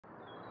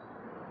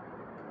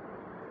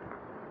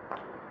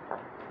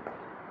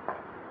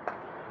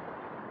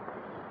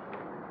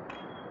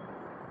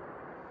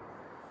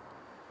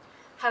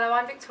Hello,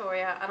 I'm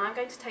Victoria and I'm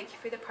going to take you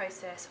through the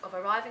process of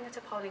arriving at a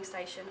polling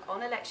station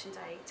on election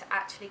day to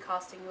actually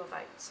casting your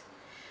vote.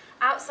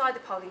 Outside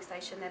the polling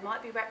station there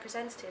might be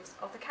representatives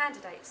of the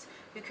candidates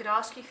who could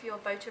ask you for your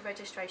voter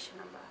registration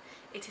number.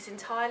 It is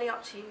entirely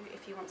up to you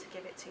if you want to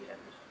give it to them.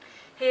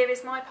 Here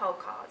is my poll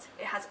card.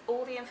 It has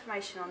all the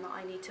information on that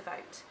I need to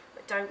vote,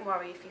 but don't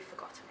worry if you've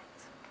forgotten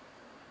it.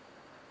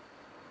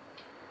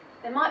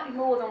 There might be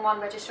more than one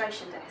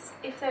registration desk.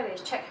 If there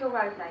is, check your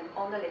road name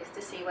on the list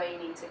to see where you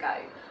need to go.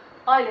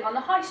 I live on the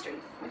High Street,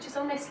 which is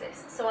on this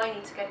list, so I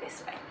need to go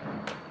this way.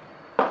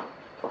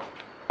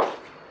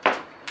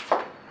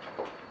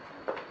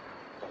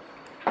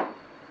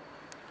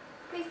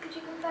 Please could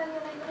you confirm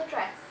your name and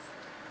address?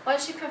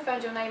 Once you've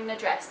confirmed your name and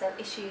address, they'll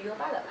issue your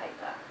ballot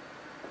paper.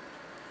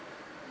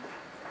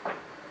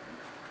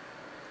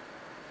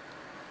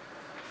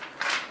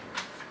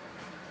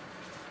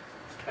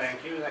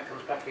 Thank you, and that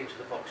comes back into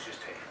the box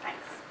just here.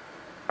 Thanks.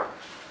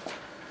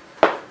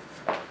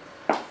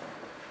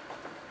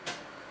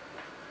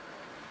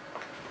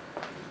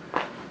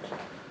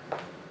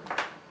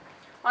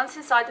 Once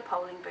inside the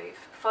polling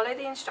booth, follow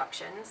the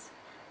instructions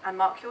and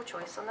mark your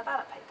choice on the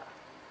ballot paper.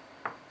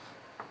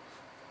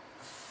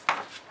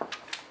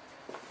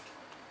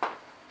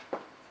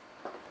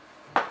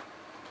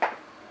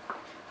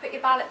 Put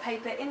your ballot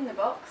paper in the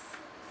box.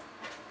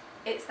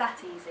 It's that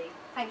easy.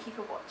 Thank you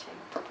for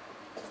watching.